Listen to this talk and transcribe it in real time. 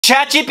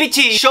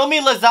ChatGPT, show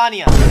me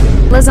lasagna.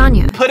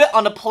 Lasagna. Put it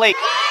on a plate.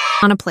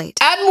 On a plate.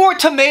 Add more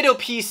tomato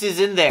pieces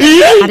in there.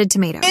 Added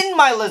tomato. In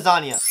my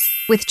lasagna.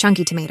 With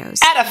chunky tomatoes.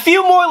 Add a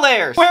few more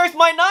layers. Where's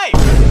my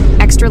knife?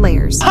 Extra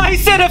layers. I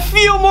said a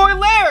few more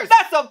layers.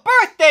 That's a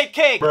birthday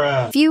cake.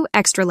 Bruh. Few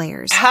extra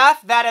layers.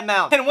 Half that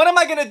amount. And what am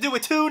I gonna do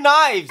with 2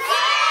 knives?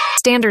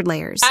 Standard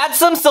layers. Add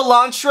some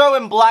cilantro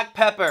and black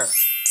pepper.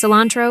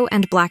 Cilantro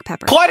and black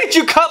pepper. Why did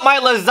you cut my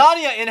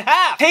lasagna in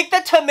half? Take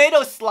the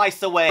tomato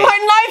slice away.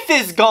 My knife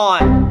is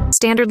gone.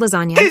 Standard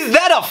lasagna. Is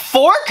that a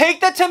fork?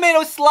 Take the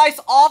tomato slice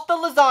off the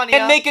lasagna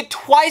and make it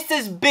twice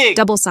as big.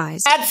 Double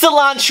sized. Add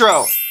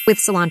cilantro. With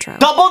cilantro.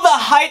 Double the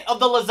height of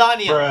the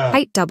lasagna. Bruh.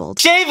 Height doubled.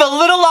 Shave a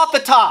little off the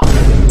top.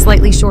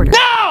 Slightly shorter.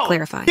 No!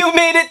 Clarify. You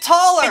made it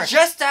taller. I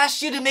just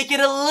asked you to make it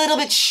a little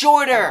bit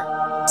shorter.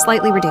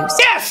 Slightly reduced.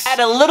 Yes! Add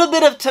a little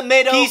bit of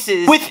tomato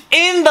pieces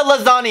within the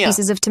lasagna.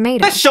 Pieces of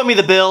tomato. Let's show me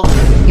the bill.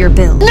 Your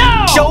bill.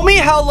 No! Show me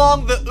how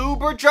long the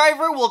Uber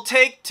driver will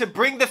take to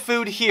bring the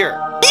food here.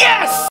 Yes!